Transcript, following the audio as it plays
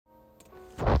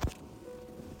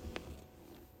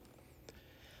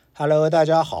Hello， 大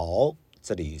家好，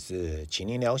这里是请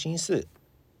您聊心事，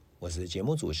我是节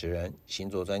目主持人、星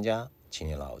座专家请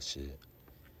您老师。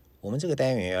我们这个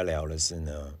单元要聊的是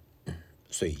呢，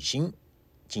水星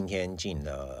今天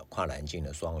跨栏进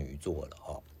了双鱼座了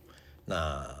哦。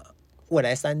那未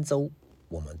来3周，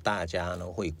我们大家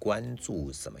呢会关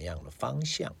注什么样的方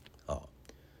向哦？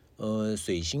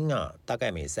水星啊，大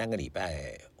概每3个礼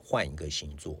拜换一个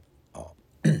星座哦。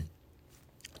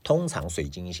通常水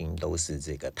金星都是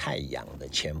这个太阳的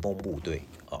前锋部队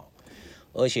哦，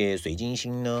而且水金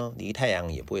星呢离太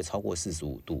阳也不会超过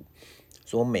45度，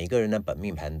所以每个人的本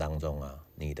命盘当中啊，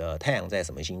你的太阳在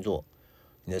什么星座，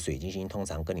你的水金星通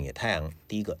常跟你的太阳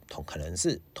第一个可能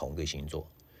是同一个星座，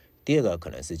第二个可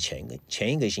能是前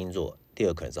一个星座，第二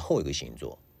个可能是后一个星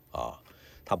座啊，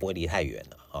它不会离太远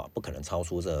了啊，不可能超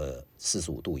出这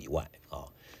45度以外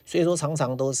啊。所以说常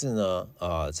常都是呢，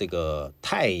这个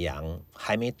太阳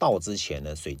还没到之前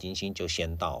呢，水金星就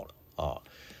先到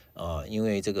了因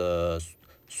为这个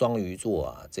双鱼座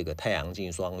啊，这个太阳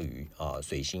进双鱼啊，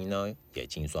水星呢也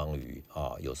进双鱼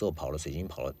啊，有时候水星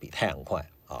跑得比太阳快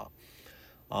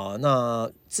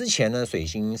那之前呢，水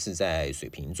星是在水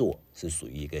瓶座，是属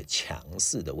于一个强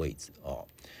势的位置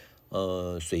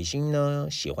水星呢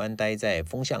喜欢待在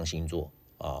风象星座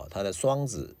它的双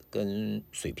子跟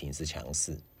水瓶是强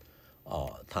势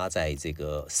它在这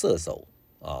个射手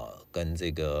跟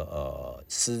这个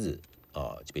狮子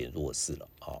就变弱势了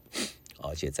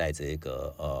而且在这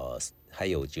个还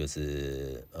有就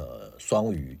是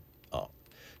双鱼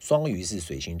双鱼是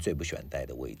水星最不喜欢待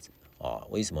的位置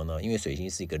为什么呢？因为水星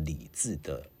是一个理智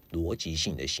的逻辑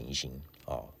性的行星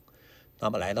那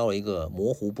么来到了一个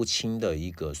模糊不清的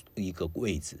一个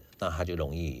位置，那它就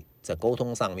容易在沟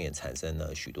通上面产生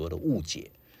了许多的误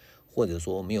解，或者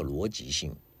说没有逻辑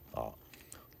性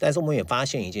但是我们也发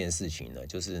现一件事情呢，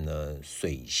就是呢，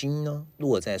水星呢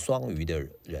落在双鱼的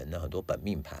人呢，很多本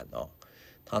命盘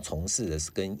他从事的是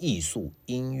跟艺术、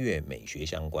音乐、美学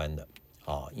相关的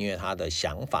因为他的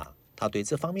想法，他对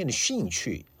这方面的兴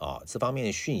趣这方面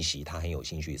的讯息，他很有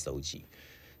兴趣收集。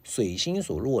水星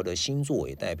所落的星座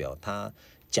也代表他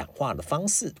讲话的方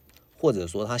式，或者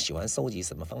说他喜欢收集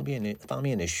什么方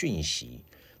面的讯息，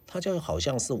它就好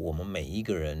像是我们每一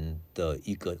个人的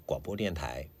一个广播电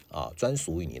台专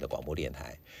属于你的广播电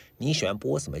台。你喜欢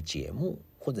播什么节目，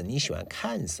或者你喜欢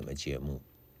看什么节目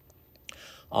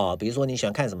比如说你喜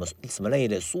欢看什么类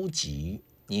的书籍，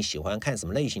你喜欢看什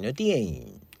么类型的电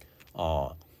影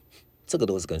这个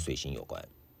都是跟水星有关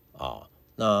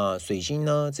那水星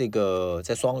呢，这个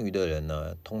在双鱼的人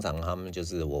呢，通常他们就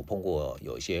是我碰过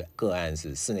有一些个案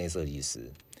是室内设计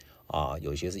师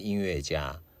有些是音乐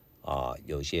家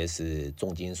有些是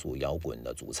重金属摇滚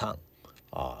的主唱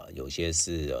有些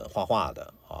是画画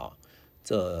的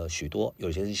这许多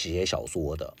有些是写小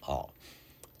说的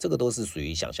这个都是属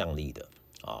于想象力的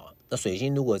那水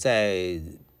星如果在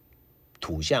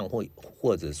土象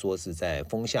或者说是在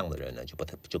风象的人呢，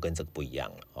就跟这个不一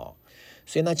样了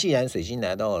所以那既然水星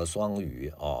来到了双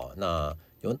鱼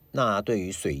那对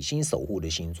于水星守护的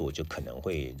星座就可能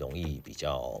会容易比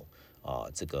较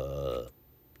这个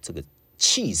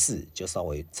气势就稍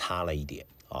微差了一点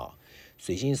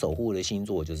水星守护的星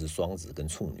座就是双子跟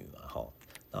处女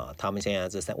嘛他们现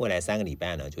在未来3个礼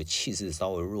拜呢，就气势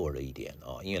稍微弱了一点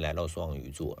因为来到双鱼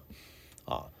座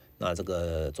了那这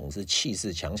个总是气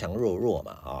势强强弱弱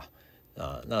嘛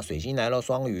那水星来到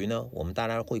双鱼呢，我们大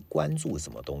家会关注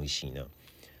什么东西呢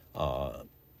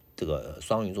这个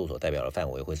双鱼座所代表的范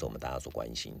围会是我们大家所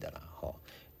关心的啦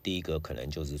第一个可能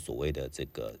就是所谓的这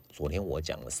个昨天我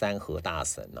讲的3合大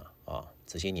神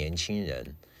这些年轻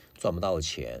人赚不到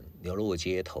钱，流落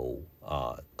街头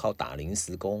靠打临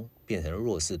时工变成了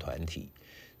弱势团体，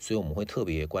所以我们会特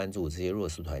别关注这些弱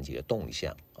势团体的动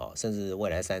向甚至未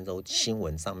来3周新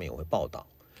闻上面也会报道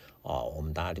我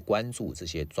们大家就关注这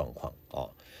些状况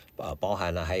包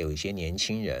含了还有一些年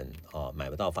轻人买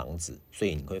不到房子，所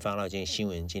以你会发到这些新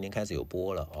闻今天开始有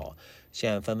播了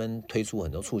现在纷纷推出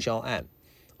很多促销案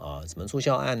什么促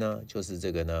销案呢？就是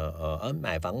这个呢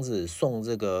买房子送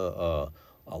这个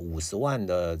50万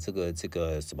的这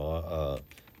个什么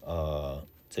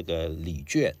这个礼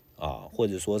券或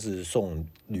者说是送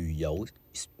旅游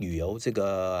这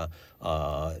个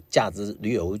价值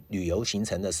旅游行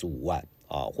程的15万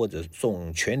或者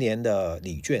送全年的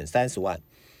礼券30万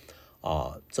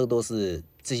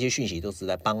这些讯息都是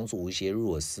在帮助一些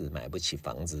弱势买不起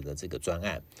房子的这个专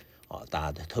案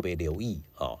大家特别留意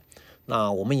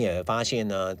那我们也发现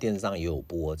呢，电视上也有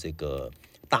播这个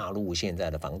大陆现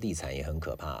在的房地产也很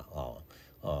可怕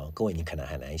各位你可能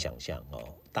很难想象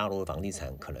大陆的房地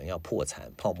产可能要破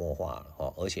产泡沫化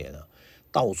了而且呢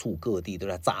到处各地都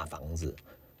在炸房子，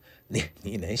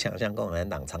你能想象共产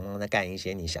党常常在干一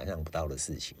些你想象不到的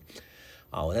事情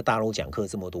啊？我在大陆讲课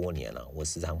这么多年了，我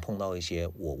时常碰到一些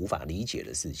我无法理解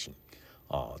的事情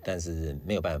啊，但是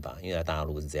没有办法，因为在大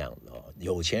陆是这样的哦，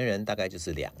有钱人大概就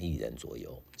是2亿人左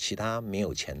右，其他没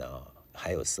有钱的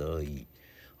还有12亿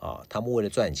啊，他们为了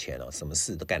赚钱什么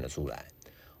事都干得出来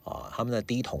啊，他们的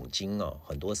第一桶金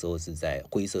很多时候是在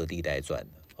灰色地带赚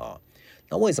的啊。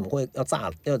那为什么会要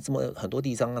这么很多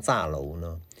地方要炸楼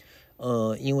呢？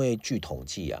因为据统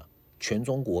计啊，全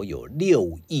中国有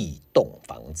6亿栋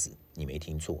房子，你没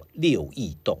听错，6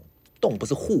亿栋，栋不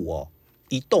是户哦，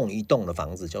一栋一栋的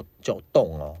房子叫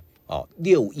栋哦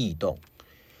，6亿栋，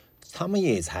他们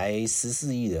也才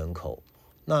14亿人口，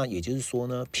那也就是说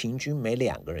呢，平均每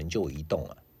2个人就有1栋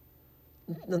啊，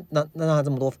那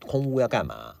这么多空屋要干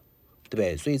嘛？对不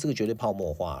对？所以这个绝对泡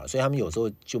沫化了，所以他们有时候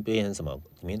就变成什么，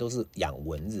里面都是养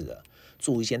蚊子的，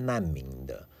住一些难民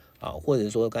的啊，或者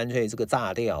说干脆这个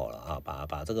炸掉了啊，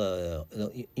把这个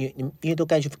因为都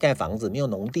去盖房子，没有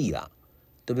农地啦，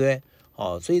对不对？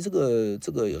哦，所以这个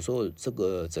有时候这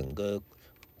个整个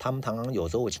他们常常有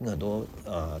时候我听很多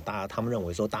他们认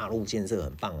为说大陆建设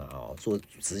很棒啊，说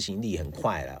执行力很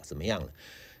快啦，怎么样了？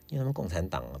因为他们共产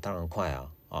党当然快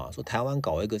说台湾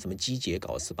搞一个什么机捷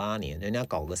搞18年，人家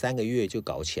搞个3个月就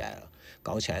搞起来了，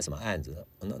搞起来什么案子？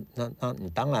那你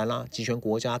当然啦，集权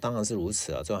国家当然是如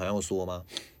此啊，这还要说吗？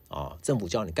政府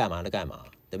叫你干嘛就干嘛，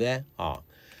对不对啊？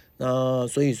那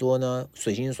所以说呢，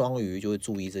水星双鱼就会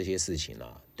注意这些事情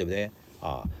了，对不对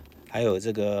啊？还有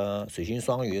这个水星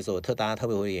双鱼的时候，大家特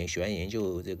别会喜欢研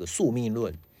究这个宿命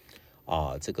论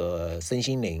这个身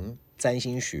心灵、占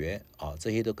星学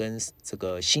这些都跟这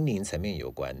个心灵层面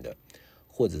有关的，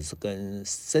或者是跟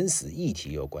生死议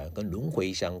题有关、跟轮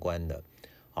回相关的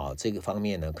这个方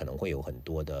面呢，可能会有很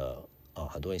多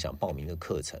人想报名的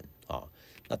课程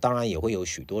那当然也会有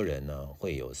许多人呢，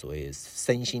会有所谓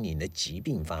身心灵的疾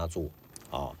病发作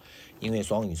因为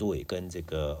双鱼座也跟这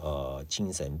个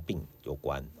精神病有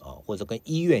关或者跟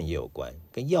医院也有关，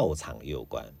跟药厂也有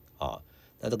关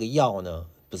那这个药呢，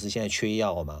不是现在缺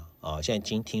药吗？现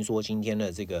在听说今天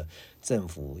的这个政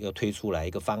府要推出来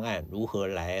一个方案，如何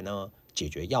来呢解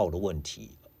决药的问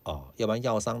题要不然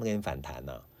药商跟你反弹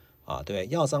呢对，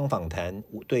药商反弹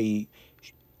对于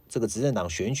这个执政党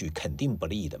选举肯定不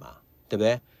利的嘛，对不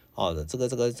对？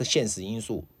这个现实因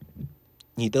素，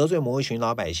你得罪某一群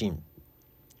老百姓，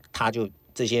他就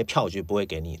这些票就不会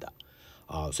给你的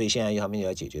所以现在他们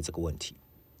要解决这个问题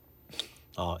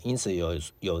因此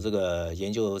有这个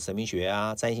研究神秘学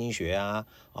占星学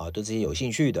对这些有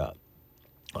兴趣的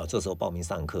这时候报名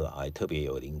上课特别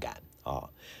有灵感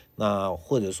那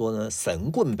或者说呢，神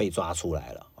棍被抓出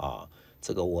来了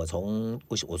这个我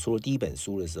出了第一本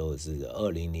书的时候是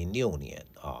2006年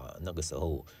那个时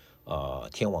候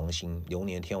天王星流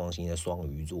年天王星在双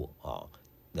鱼座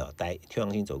天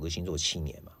王星走个星座7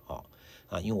年嘛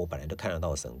因为我本来都看得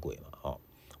到神鬼嘛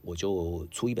我就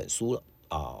出一本书了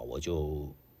我就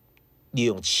利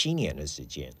用7年的时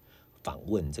间访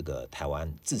问这个台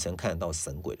湾自称看得到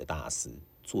神鬼的大师，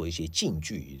做一些近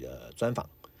距离的专访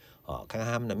看看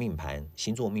他们的命盘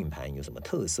星座命盘有什么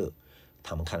特色，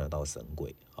他们看得到神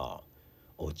鬼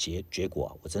结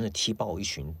果我真的踢爆一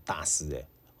群大师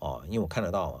因为我看得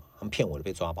到他们骗我的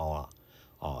被抓包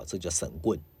了这叫神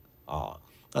棍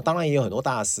那当然也有很多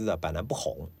大师本来不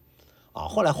红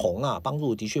后来红帮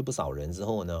助的确不少人之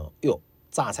后呢，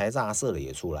诈财诈色的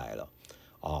也出来了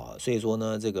所以说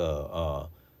呢，这个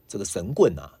神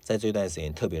棍在这段时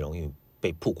间特别容易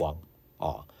被曝光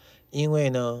因为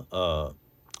呢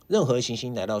任何行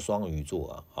星来到双鱼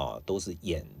座都是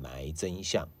掩埋真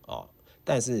相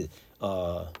但是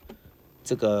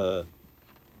这个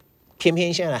偏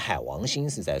偏现在的海王星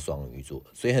是在双鱼座，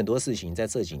所以很多事情在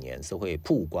这几年是会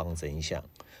曝光真相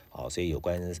所以有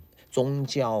关宗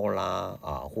教啦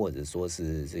或者说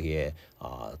是这些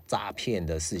诈骗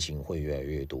的事情会越来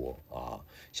越多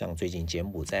像最近柬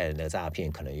埔寨人的诈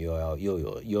骗可能又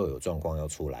有状况要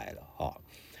出来了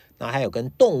那还有跟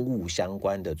动物相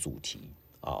关的主题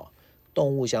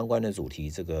动物相关的主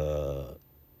题，这个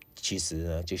其实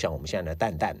呢，就像我们现在的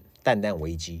蛋蛋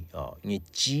危机因为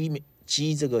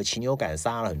鸡这个禽流感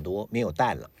杀了很多，没有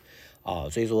蛋了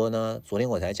所以说呢，昨天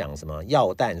我才讲什么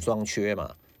药蛋双缺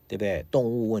嘛，对不对？动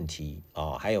物问题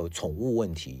还有宠物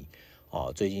问题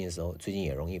最近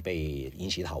也容易被引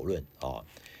起讨论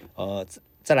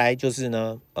再来就是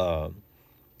呢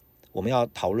我们要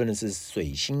讨论的是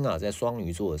水星在双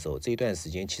鱼座的时候，这段时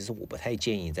间其实我不太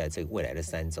建议在这个未来的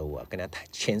3周跟他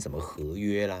签什么合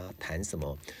约啦，谈什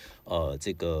么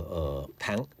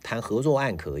谈合作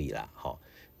案可以啦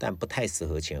但不太适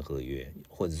合签合约，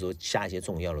或者说下一些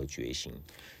重要的决心，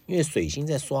因为水星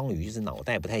在双鱼就是脑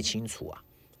袋不太清楚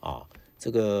啊，这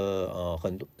个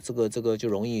很多这个就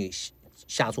容易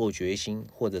下错决心，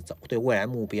或者对未来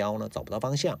目标呢找不到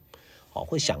方向，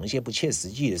会想一些不切实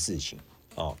际的事情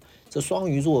啊。这双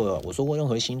鱼座，我说过，任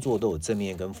何星座都有正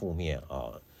面跟负面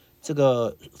啊。这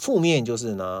个负面就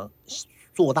是呢，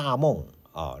做大梦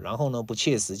啊，然后呢不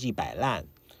切实际摆烂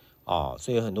啊，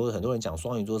所以很多人讲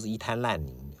双鱼座是一滩烂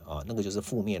泥啊，那个就是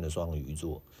负面的双鱼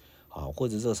座啊。或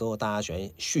者这时候大家喜欢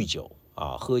酗酒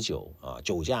啊，喝酒啊，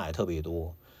酒驾也特别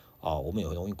多啊，我们也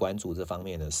很容易关注这方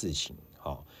面的事情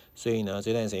啊。所以呢，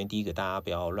这段时间第一个大家不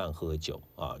要乱喝酒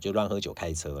啊，就乱喝酒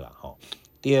开车了哈。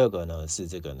第二个呢是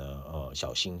这个呢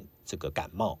小心这个感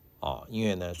冒啊，因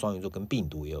为呢双鱼座跟病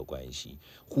毒也有关系，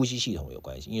呼吸系统有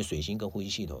关系，因为水星跟呼吸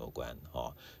系统有关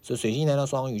啊，所以水星来到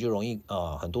双鱼就容易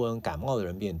很多人感冒的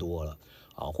人变多了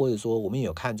啊，或者说我们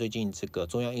有看最近这个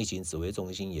中央疫情指挥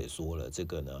中心也说了，这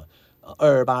个呢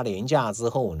228连假之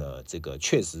后呢，这个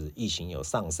确实疫情有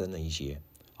上升了一些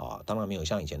啊，当然没有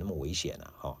像以前那么危险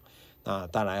了哈。那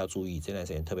大家要注意，这段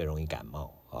时间特别容易感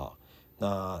冒啊。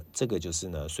那这个就是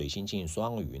呢，水星进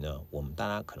双鱼呢，我们大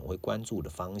家可能会关注的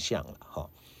方向了哈。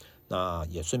那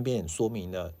也顺便说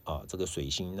明呢，这个水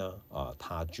星呢，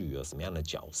它具有什么样的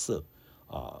角色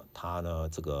啊？它呢，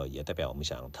这个也代表我们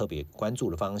想特别关注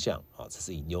的方向啊。这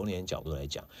是以流年角度来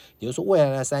讲，也就是说，未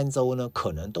来的3周呢，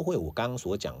可能都会我刚刚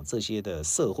所讲这些的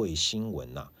社会新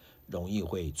闻呐，容易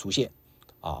会出现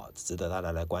啊，值得大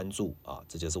家来关注啊。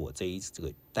这就是我这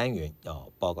个单元要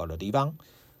报告的地方。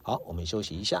好，我们休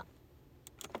息一下。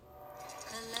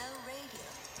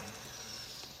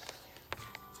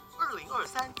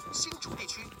2023新竹地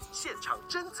区现场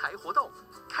征才活动，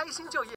开心就业。